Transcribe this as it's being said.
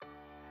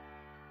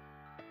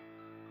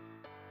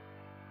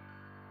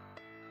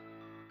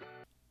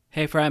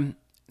Hey friend,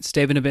 it's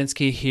David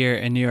Nabinski here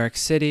in New York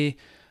City.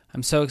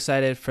 I'm so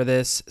excited for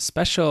this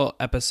special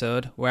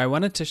episode where I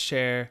wanted to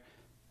share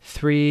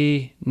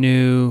three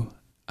new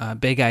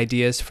big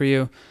ideas for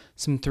you.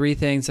 Three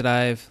things that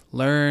I've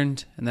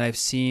learned and that I've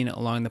seen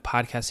along the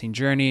podcasting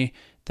journey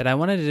that I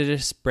wanted to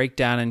just break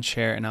down and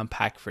share and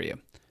unpack for you.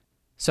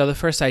 So the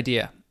first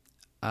idea,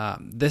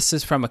 this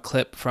is from a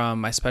clip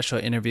from my special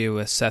interview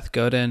with Seth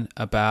Godin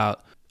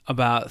about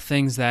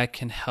things that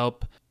can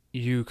help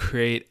you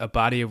create a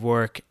body of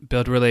work,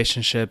 build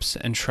relationships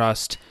and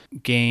trust,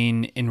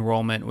 gain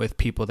enrollment with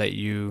people that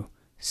you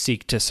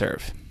seek to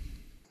serve.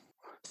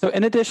 So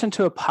in addition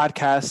to a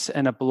podcast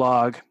and a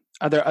blog,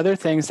 are there other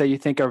things that you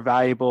think are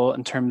valuable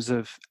in terms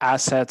of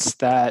assets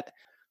that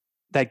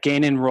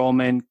gain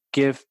enrollment,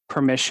 give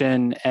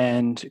permission,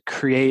 and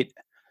create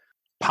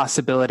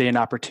possibility and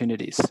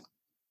opportunities?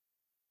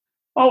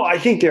 Oh, I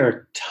think there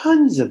are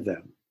tons of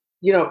them.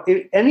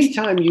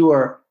 Anytime you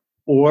are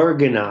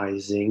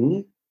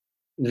organizing,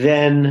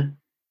 then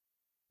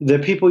the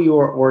people you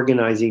are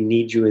organizing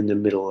need you in the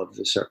middle of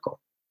the circle.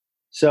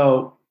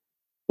 So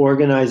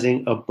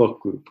organizing a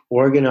book group,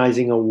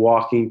 organizing a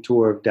walking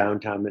tour of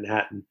downtown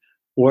Manhattan,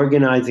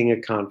 organizing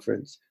a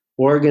conference,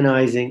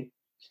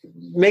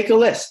 make a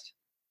list.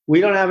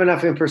 We don't have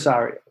enough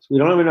impresarios. We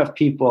don't have enough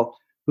people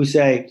who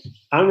say,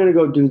 I'm going to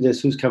go do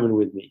this. Who's coming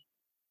with me?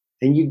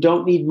 And you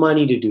don't need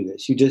money to do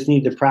this. You just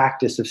need the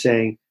practice of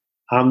saying,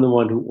 I'm the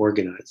one who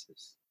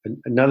organizes.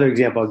 Another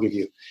example I'll give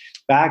you.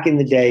 Back in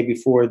the day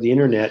before the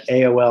internet,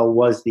 AOL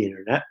was the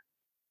internet.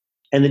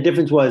 And the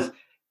difference was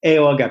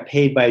AOL got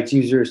paid by its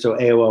users, so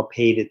AOL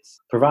paid its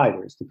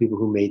providers, the people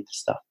who made the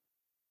stuff.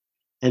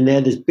 And they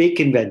had this big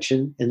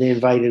convention, and they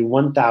invited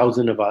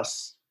 1,000 of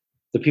us,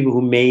 the people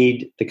who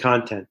made the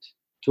content,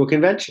 to a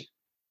convention.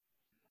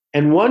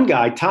 And one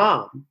guy,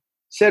 Tom,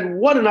 said,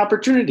 what an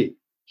opportunity.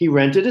 He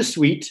rented a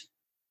suite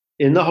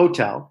in the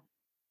hotel,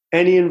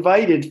 and he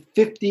invited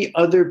 50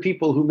 other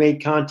people who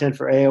made content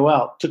for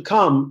AOL to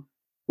come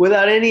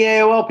without any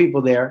AOL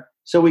people there,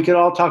 so we could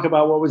all talk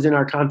about what was in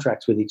our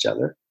contracts with each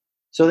other,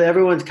 so that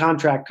everyone's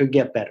contract could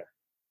get better.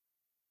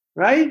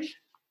 Right?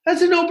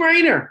 That's a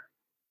no-brainer.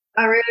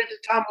 I ran into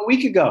Tom a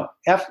week ago.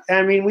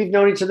 We've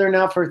known each other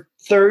now for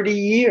 30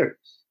 years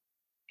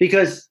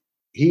because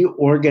he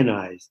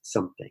organized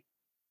something,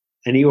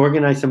 and he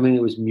organized something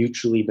that was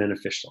mutually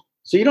beneficial.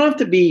 So you don't have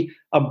to be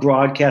a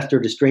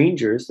broadcaster to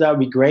strangers. That would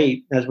be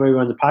great. That's why we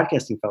run the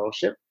podcasting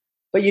fellowship.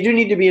 But you do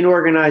need to be an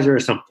organizer or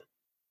something.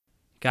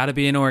 Got to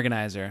be an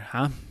organizer,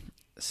 huh?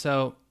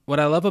 So what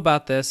I love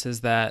about this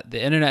is that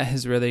the internet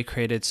has really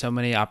created so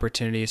many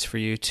opportunities for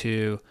you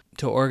to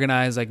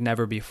organize like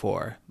never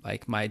before.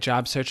 Like my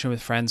Job Searching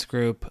with Friends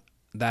group,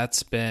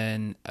 that's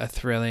been a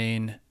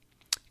thrilling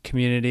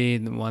community,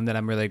 the one that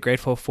I'm really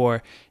grateful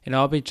for. It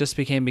all just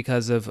became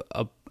because of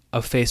a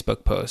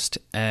Facebook post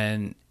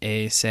and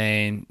a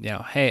saying,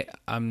 hey,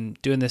 I'm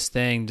doing this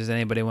thing. Does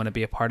anybody want to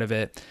be a part of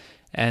it?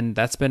 And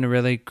that's been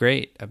really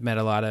great. I've met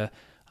a lot of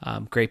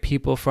great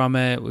people from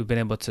it. We've been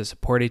able to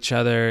support each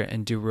other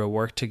and do real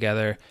work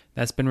together.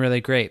 That's been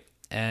really great.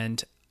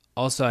 And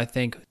also, I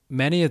think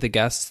many of the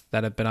guests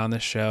that have been on the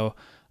show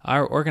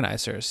are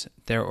organizers.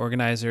 They're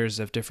organizers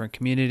of different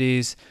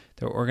communities.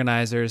 They're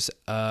organizers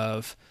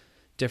of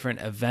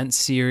different event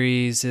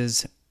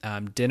series,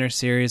 dinner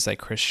series like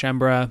Chris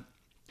Schembra.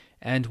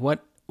 And what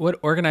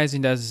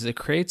organizing does is it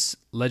creates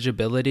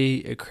legibility,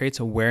 it creates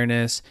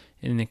awareness,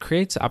 and it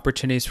creates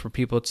opportunities for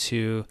people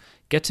to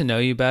get to know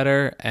you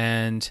better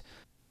and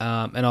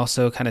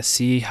also kind of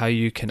see how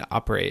you can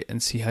operate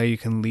and see how you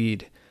can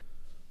lead.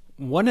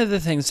 One of the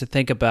things to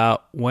think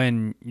about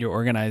when you're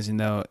organizing,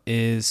 though,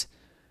 is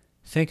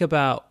think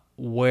about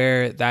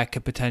where that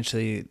could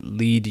potentially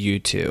lead you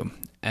to.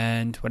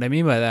 And what I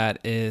mean by that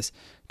is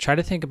try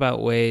to think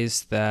about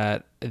ways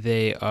that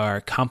they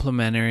are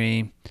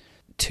complementary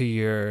to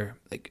your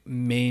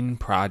main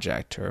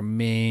project or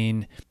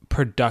main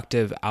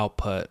productive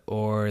output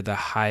or the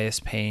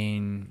highest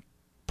paying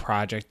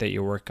project that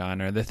you work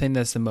on or the thing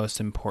that's the most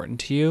important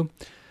to you,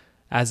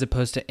 as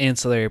opposed to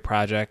ancillary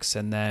projects.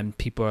 And then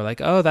people are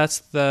like, oh, that's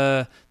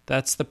the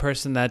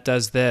person that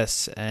does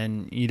this.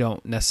 And you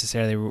don't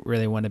necessarily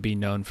really want to be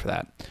known for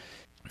that.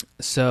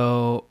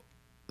 So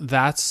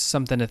that's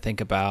something to think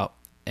about.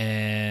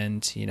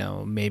 And,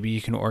 maybe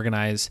you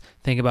can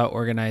think about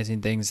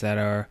organizing things that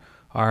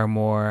are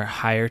more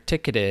higher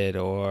ticketed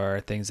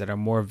or things that are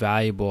more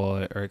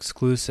valuable or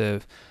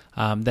exclusive,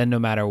 then no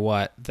matter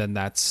what, then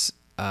that's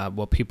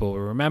what people will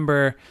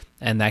remember,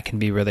 and that can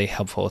be really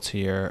helpful to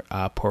your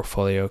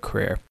portfolio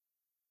career.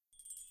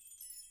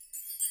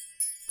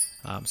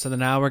 So then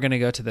now we're going to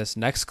go to this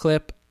next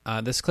clip.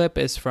 This clip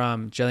is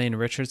from Jillian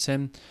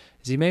Richardson.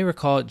 As you may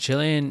recall,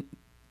 Jillian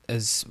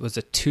was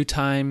a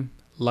 2-time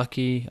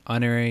lucky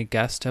honorary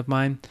guest of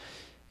mine,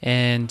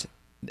 and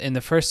in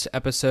the first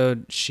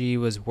episode, she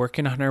was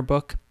working on her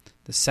book.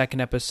 The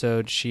second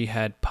episode, she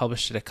had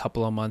published it a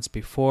couple of months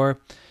before.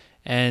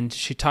 And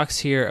she talks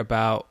here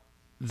about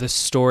the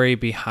story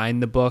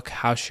behind the book,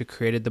 how she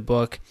created the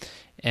book,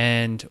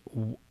 and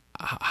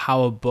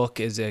how a book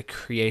is a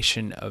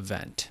creation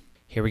event.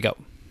 Here we go.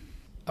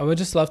 I would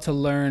just love to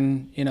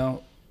learn,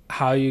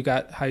 how you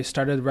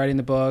started writing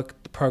the book,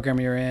 the program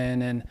you're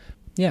in, and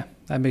yeah,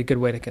 that'd be a good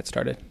way to get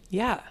started.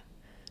 Yeah.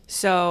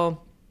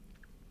 So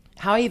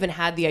how I even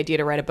had the idea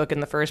to write a book in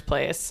the first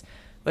place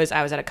was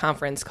I was at a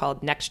conference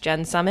called Next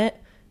Gen Summit,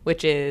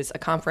 which is a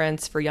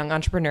conference for young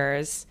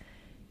entrepreneurs.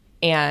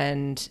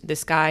 And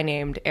this guy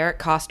named Eric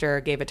Koster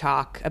gave a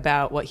talk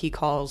about what he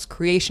calls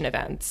creation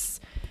events.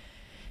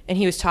 And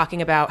he was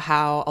talking about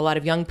how a lot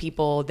of young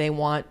people, they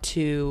want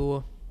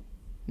to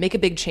make a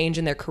big change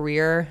in their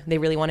career. They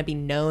really want to be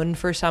known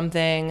for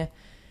something.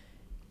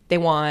 They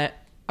want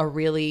a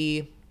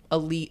really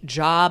elite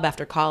job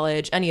after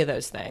college, any of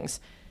those things.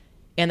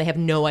 And they have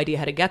no idea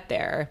how to get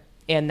there.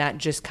 And that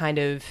just kind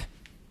of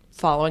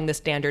following the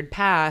standard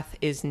path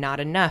is not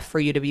enough for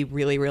you to be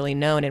really, really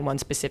known in one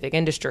specific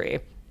industry.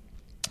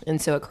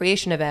 And so a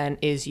creation event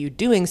is you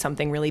doing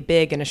something really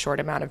big in a short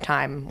amount of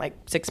time, like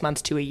 6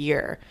 months to a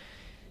year.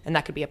 And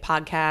that could be a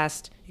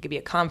podcast, it could be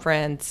a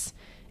conference.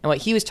 And what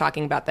he was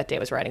talking about that day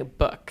was writing a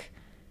book.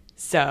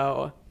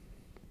 So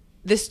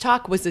this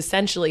talk was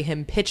essentially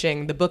him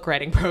pitching the book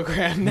writing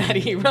program that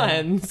he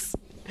runs.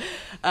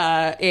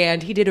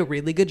 And he did a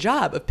really good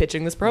job of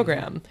pitching this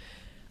program.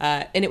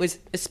 And it was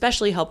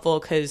especially helpful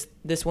because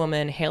this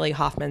woman, Haley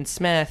Hoffman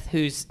Smith,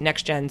 who's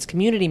NextGen's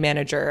community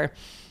manager,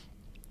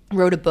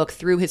 wrote a book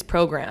through his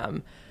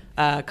program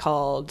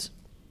called,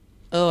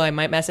 I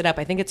might mess it up.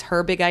 I think it's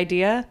Her Big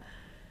Idea,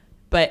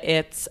 but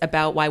it's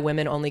about why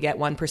women only get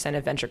 1%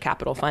 of venture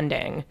capital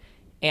funding.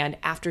 And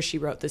after she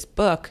wrote this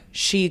book,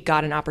 she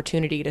got an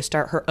opportunity to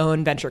start her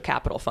own venture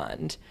capital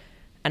fund.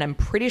 And I'm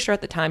pretty sure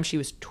at the time she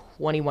was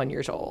 21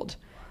 years old.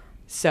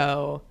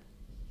 So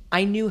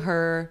I knew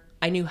her.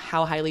 I knew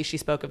how highly she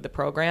spoke of the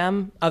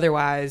program.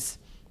 Otherwise,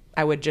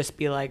 I would just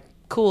be like,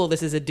 cool,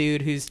 this is a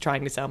dude who's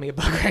trying to sell me a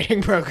book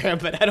writing program,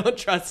 but I don't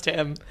trust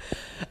him.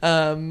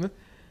 But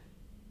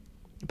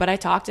I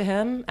talked to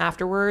him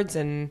afterwards,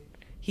 and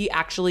he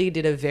actually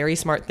did a very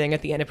smart thing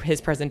at the end of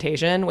his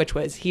presentation, which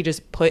was he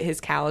just put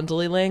his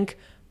Calendly link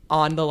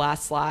on the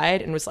last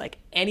slide and was like,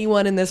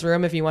 anyone in this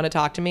room, if you want to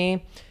talk to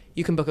me,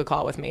 you can book a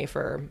call with me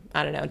for,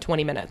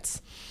 20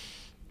 minutes.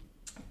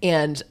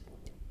 And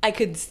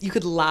you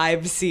could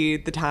live see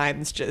the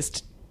times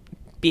just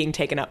being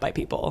taken up by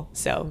people.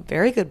 So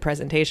very good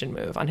presentation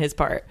move on his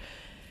part.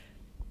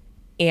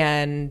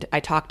 And I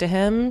talked to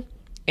him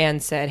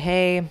and said,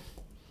 hey,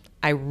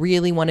 I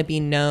really want to be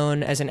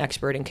known as an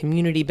expert in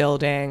community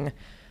building.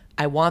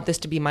 I want this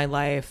to be my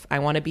life. I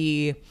want to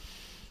be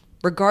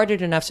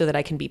regarded enough so that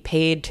I can be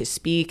paid to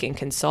speak and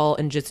consult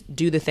and just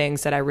do the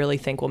things that I really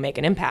think will make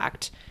an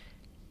impact.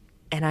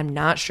 And I'm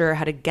not sure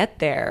how to get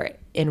there.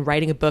 And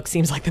writing a book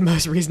seems like the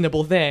most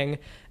reasonable thing,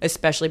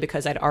 especially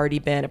because I'd already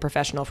been a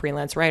professional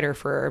freelance writer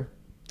for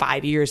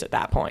 5 years at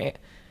that point.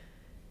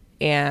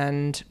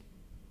 And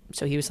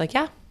so he was like,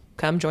 yeah,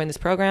 come join this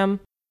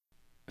program.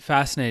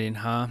 Fascinating,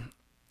 huh?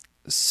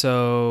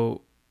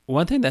 So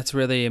one thing that's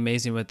really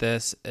amazing with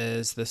this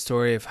is the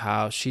story of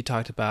how she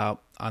talked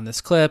about on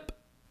this clip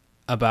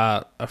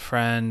about a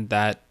friend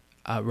that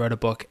wrote a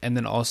book. And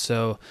then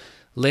also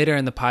later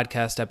in the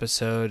podcast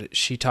episode,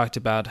 she talked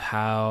about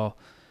how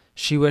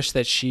she wished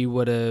that she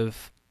would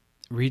have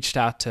reached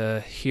out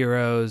to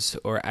heroes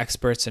or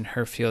experts in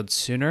her field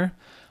sooner.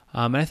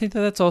 And I think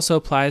that also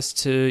applies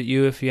to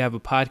you if you have a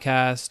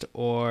podcast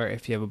or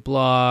if you have a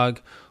blog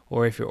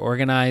or if you're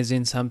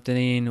organizing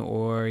something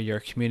or you're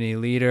a community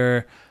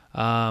leader.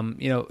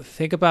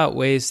 Think about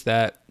ways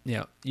that,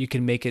 you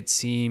can make it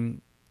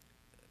seem,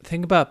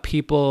 think about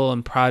people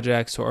and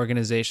projects or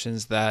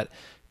organizations that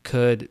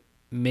could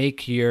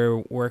make your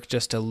work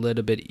just a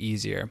little bit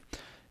easier.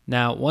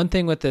 Now, one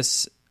thing with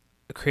this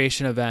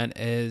creation event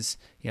is,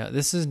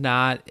 this is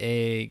not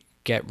a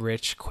get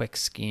rich quick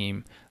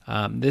scheme.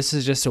 This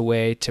is just a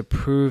way to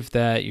prove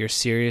that you're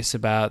serious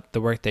about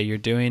the work that you're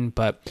doing,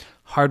 but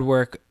hard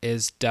work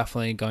is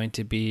definitely going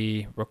to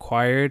be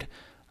required.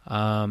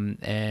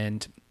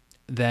 And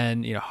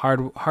then,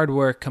 hard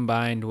work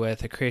combined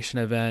with a creation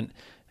event,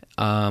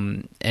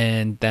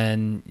 and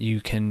then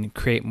you can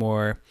create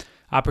more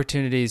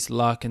opportunities,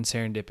 luck, and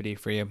serendipity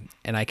for you.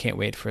 And I can't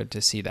wait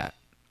to see that.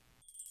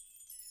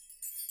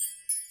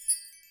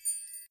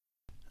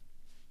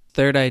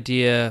 Third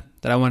idea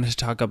that I wanted to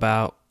talk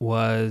about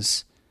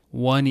was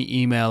one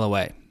email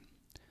away.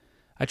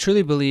 I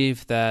truly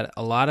believe that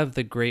a lot of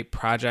the great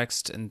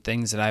projects and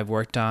things that I've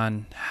worked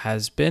on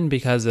has been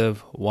because of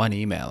one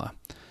email.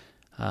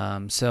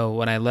 So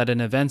when I led an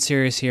event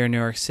series here in New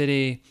York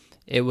City,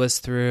 it was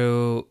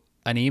through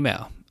an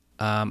email.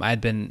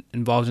 I'd been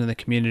involved in the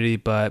community,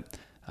 but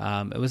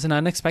it was an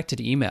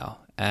unexpected email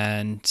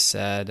and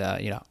said,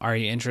 are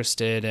you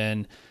interested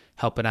in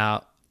helping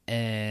out?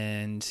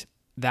 And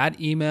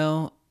that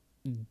email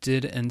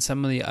did, and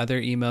some of the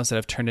other emails that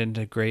have turned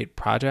into great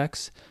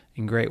projects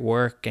and great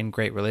work and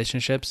great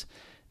relationships,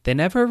 they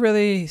never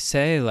really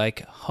say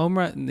like home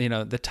run,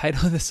 the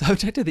title, the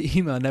subject of the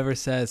email never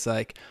says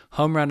like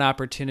home run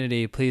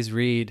opportunity, please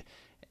read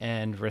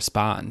and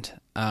respond.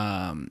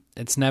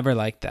 It's never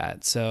like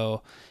that.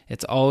 So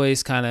it's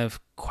always kind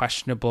of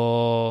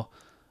questionable,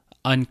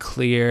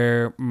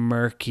 unclear,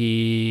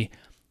 murky.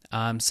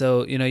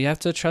 So, you have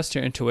to trust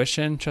your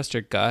intuition, trust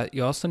your gut.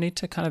 You also need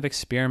to kind of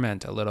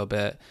experiment a little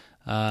bit,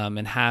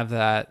 and have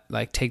that,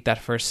 like, take that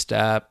first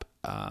step.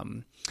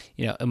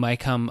 It might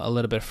come a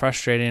little bit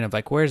frustrating of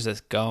like, where's this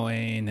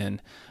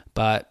going?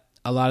 But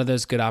a lot of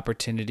those good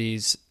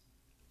opportunities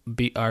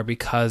are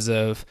because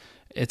of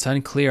it's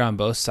unclear on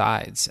both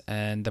sides,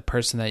 and the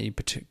person that you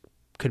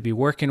could be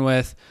working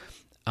with,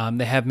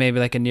 they have maybe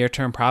like a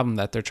near-term problem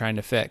that they're trying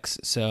to fix.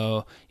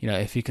 So,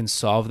 if you can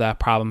solve that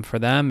problem for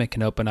them, it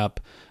can open up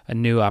a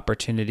new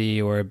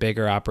opportunity or a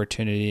bigger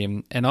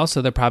opportunity. And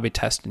also they're probably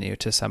testing you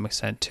to some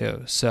extent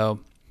too. So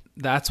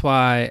that's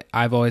why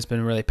I've always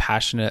been really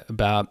passionate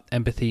about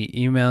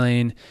empathy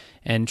emailing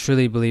and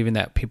truly believing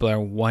that people are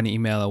one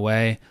email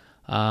away.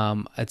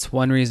 It's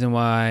one reason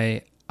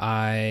why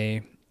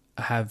I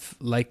have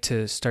liked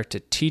to start to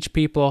teach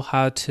people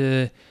how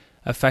to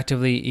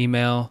effectively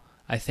email.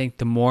 I think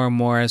the more and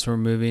more as we're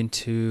moving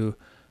to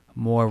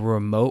more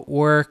remote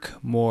work,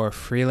 more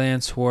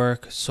freelance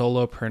work,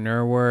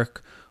 solopreneur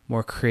work,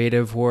 more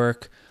creative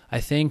work, I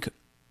think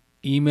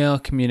email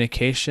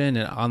communication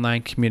and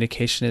online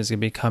communication is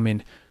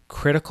becoming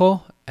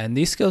critical. And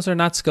these skills are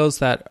not skills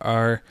that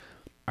are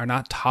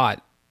not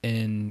taught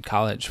in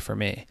college for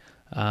me.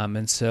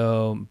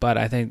 But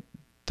I think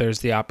there's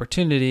the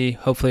opportunity,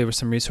 hopefully with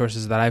some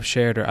resources that I've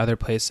shared or other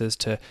places,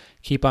 to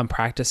keep on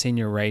practicing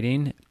your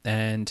writing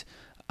and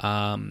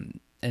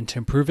to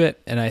improve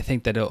it. And I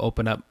think that it'll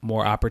open up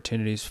more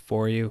opportunities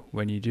for you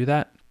when you do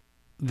that.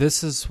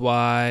 This is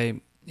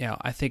why,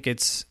 I think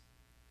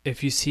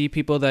if you see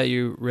people that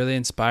you're really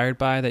inspired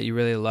by, that you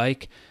really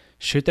like,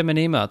 shoot them an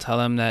email. Tell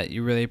them that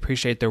you really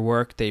appreciate their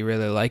work, that you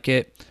really like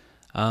it.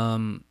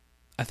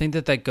 I think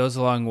that goes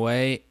a long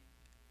way.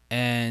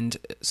 And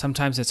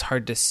sometimes it's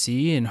hard to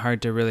see and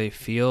hard to really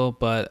feel,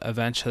 but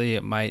eventually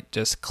it might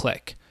just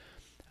click.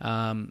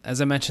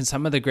 As I mentioned,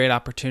 some of the great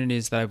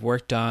opportunities that I've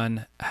worked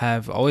on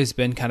have always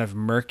been kind of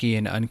murky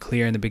and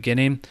unclear in the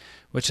beginning,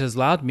 which has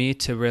allowed me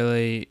to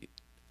really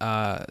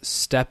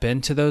step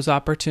into those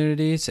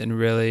opportunities and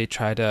really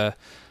try to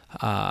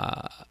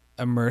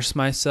immerse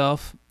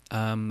myself.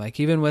 Like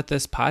even with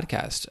this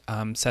podcast,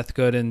 Seth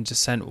Godin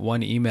just sent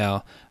one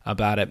email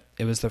about it.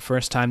 It was the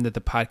first time that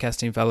the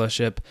Podcasting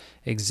Fellowship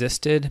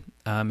existed.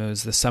 It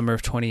was the summer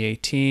of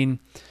 2018.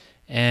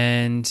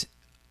 And,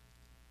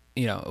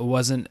 it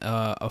wasn't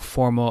a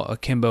formal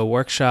Akimbo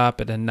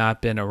workshop. It had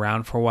not been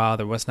around for a while.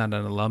 There was not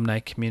an alumni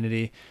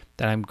community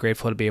that I'm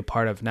grateful to be a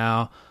part of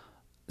now.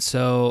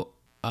 So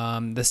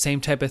the same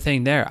type of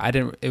thing there. I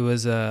didn't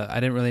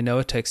really know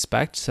what to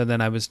expect. So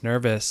then I was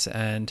nervous,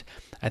 and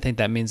I think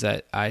that means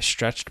that I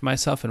stretched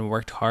myself and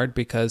worked hard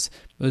because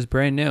it was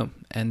brand new,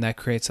 and that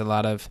creates a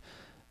lot of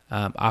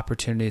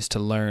opportunities to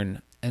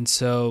learn. And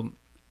so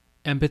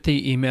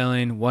empathy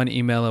emailing, one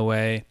email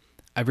away.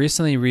 I've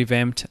recently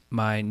revamped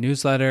my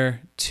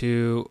newsletter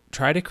to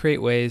try to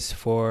create ways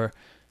for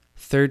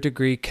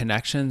third-degree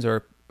connections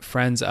or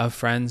friends of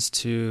friends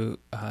to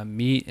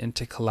meet and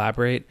to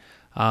collaborate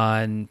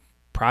on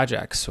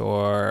projects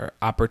or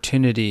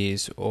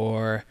opportunities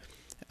or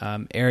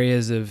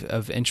areas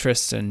of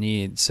interest and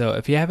need. So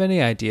if you have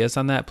any ideas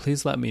on that,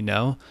 please let me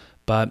know.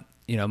 But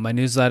my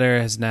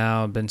newsletter has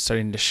now been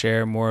starting to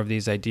share more of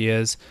these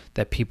ideas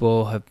that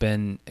people have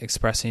been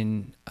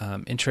expressing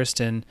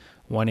interest in,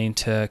 wanting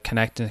to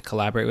connect and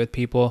collaborate with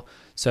people.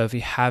 So if you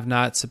have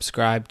not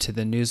subscribed to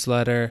the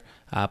newsletter,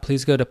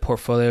 please go to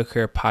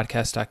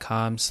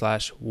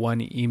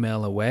portfoliocareerpodcast.com/one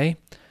email away.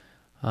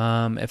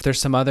 If there's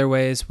some other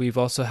ways, we've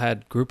also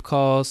had group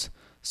calls.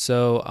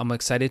 So I'm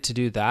excited to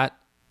do that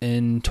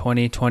in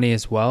 2020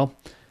 as well.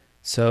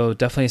 So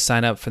definitely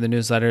sign up for the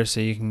newsletter so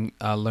you can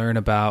learn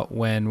about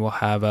when we'll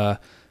have a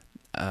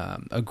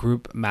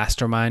group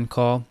mastermind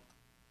call.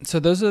 So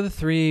those are the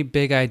three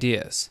big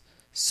ideas.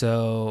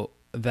 So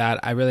that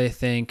I really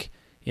think,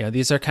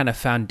 these are kind of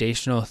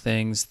foundational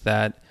things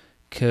that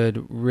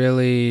could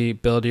really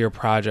build your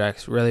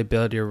projects, really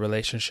build your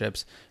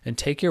relationships, and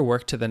take your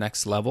work to the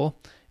next level.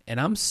 And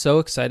I'm so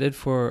excited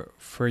for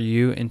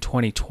you in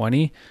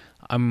 2020.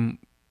 I'm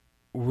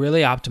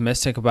really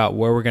optimistic about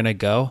where we're going to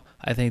go.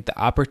 I think the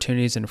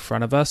opportunities in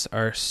front of us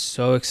are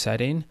so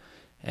exciting,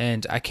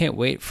 and I can't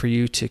wait for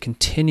you to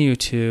continue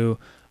to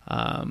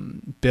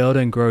build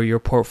and grow your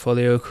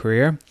portfolio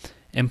career.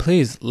 And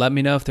please let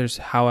me know if there's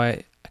how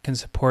I can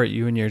support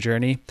you in your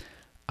journey.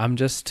 I'm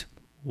just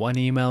one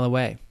email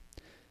away.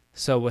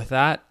 So with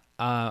that,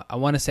 I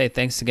want to say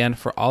thanks again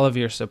for all of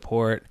your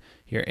support,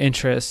 your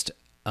interest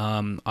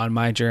on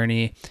my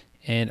journey,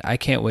 and I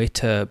can't wait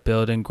to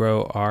build and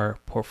grow our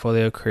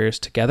portfolio careers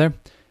together.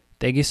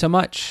 Thank you so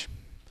much.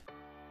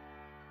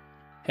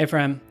 Hey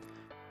friend,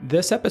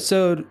 this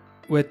episode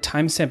with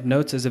timestamp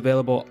notes is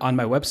available on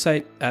my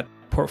website at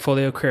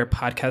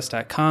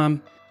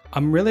portfoliocareerpodcast.com.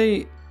 I'm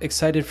really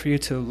excited for you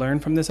to learn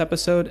from this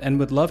episode and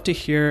would love to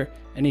hear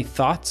any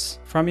thoughts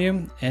from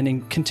you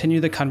and continue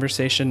the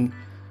conversation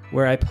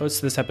where I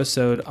post this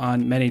episode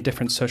on many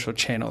different social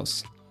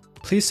channels.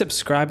 Please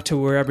subscribe to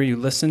wherever you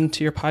listen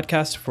to your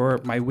podcast for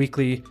my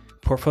weekly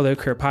Portfolio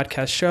Career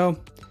podcast show,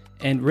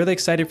 and really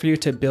excited for you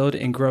to build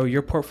and grow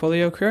your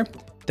portfolio career.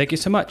 Thank you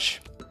so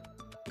much.